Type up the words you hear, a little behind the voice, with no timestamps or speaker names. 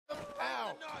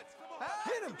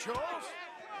Hit him, Charles.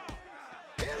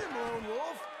 Hit him, Lone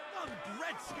Wolf.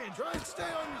 Redskin! Try and stay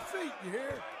on your feet, you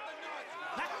hear?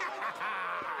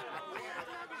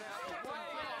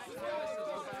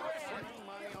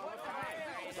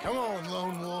 Come on,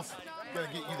 Lone Wolf. Gotta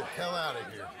get you the hell out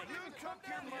of here.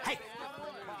 Hey,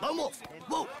 Lone Wolf,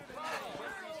 whoa!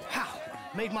 How?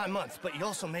 Made my month, but you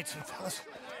also made some fellas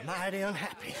mighty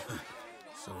unhappy.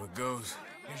 So it goes.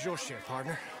 Here's your share,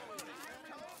 partner.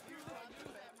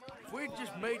 If we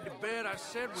just made the bed I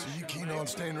said we So should you keen on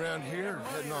staying around here or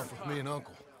heading off with me and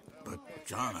Uncle? But,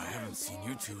 John, I haven't seen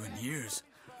you two in years.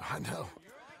 I know.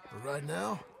 But right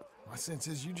now, my sense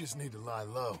is you just need to lie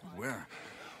low. Where?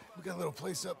 We got a little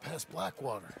place up past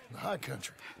Blackwater, in the high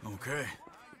country. Okay.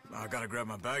 I gotta grab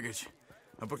my baggage.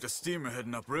 I booked a steamer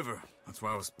heading upriver. That's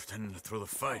why I was pretending to throw the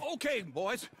fight. Okay,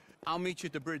 boys. I'll meet you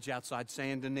at the bridge outside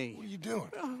Saint Denis. What are you doing?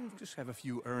 Just have a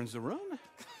few errands to run.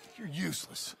 You're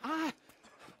useless. I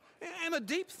am a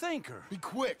deep thinker. Be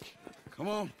quick. Come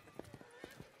on.